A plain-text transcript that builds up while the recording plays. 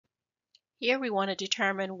Here we want to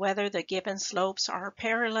determine whether the given slopes are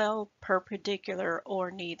parallel, perpendicular, or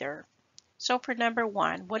neither. So for number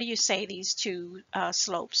one, what do you say these two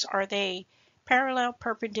slopes? Are they parallel,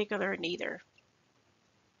 perpendicular, or neither?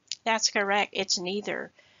 That's correct. It's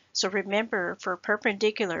neither. So remember, for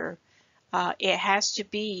perpendicular, it has to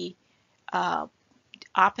be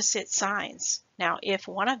opposite signs. Now, if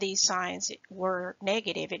one of these signs were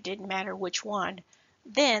negative, it didn't matter which one,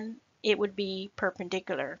 then it would be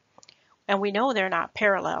perpendicular. And we know they're not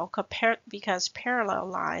parallel because parallel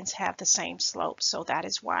lines have the same slope, so that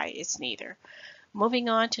is why it's neither. Moving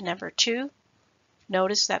on to number two,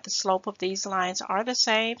 notice that the slope of these lines are the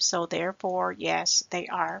same, so therefore, yes, they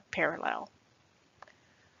are parallel.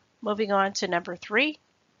 Moving on to number three,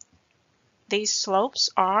 these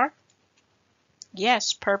slopes are,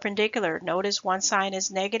 yes, perpendicular. Notice one sign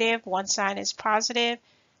is negative, one sign is positive,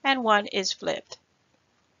 and one is flipped.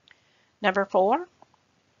 Number four,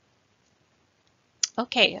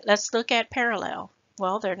 okay, let's look at parallel.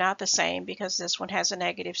 Well, they're not the same because this one has a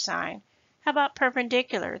negative sign. How about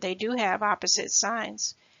perpendicular? They do have opposite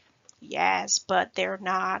signs. Yes, but they're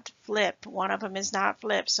not flipped. One of them is not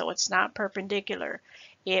flipped, so it's not perpendicular.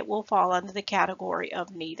 It will fall under the category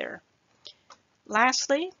of neither.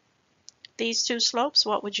 Lastly, these two slopes,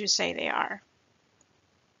 what would you say they are?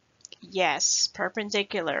 Yes,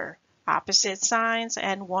 perpendicular, opposite signs,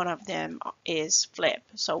 and one of them is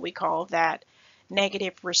flipped. So we call that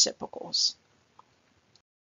negative reciprocals.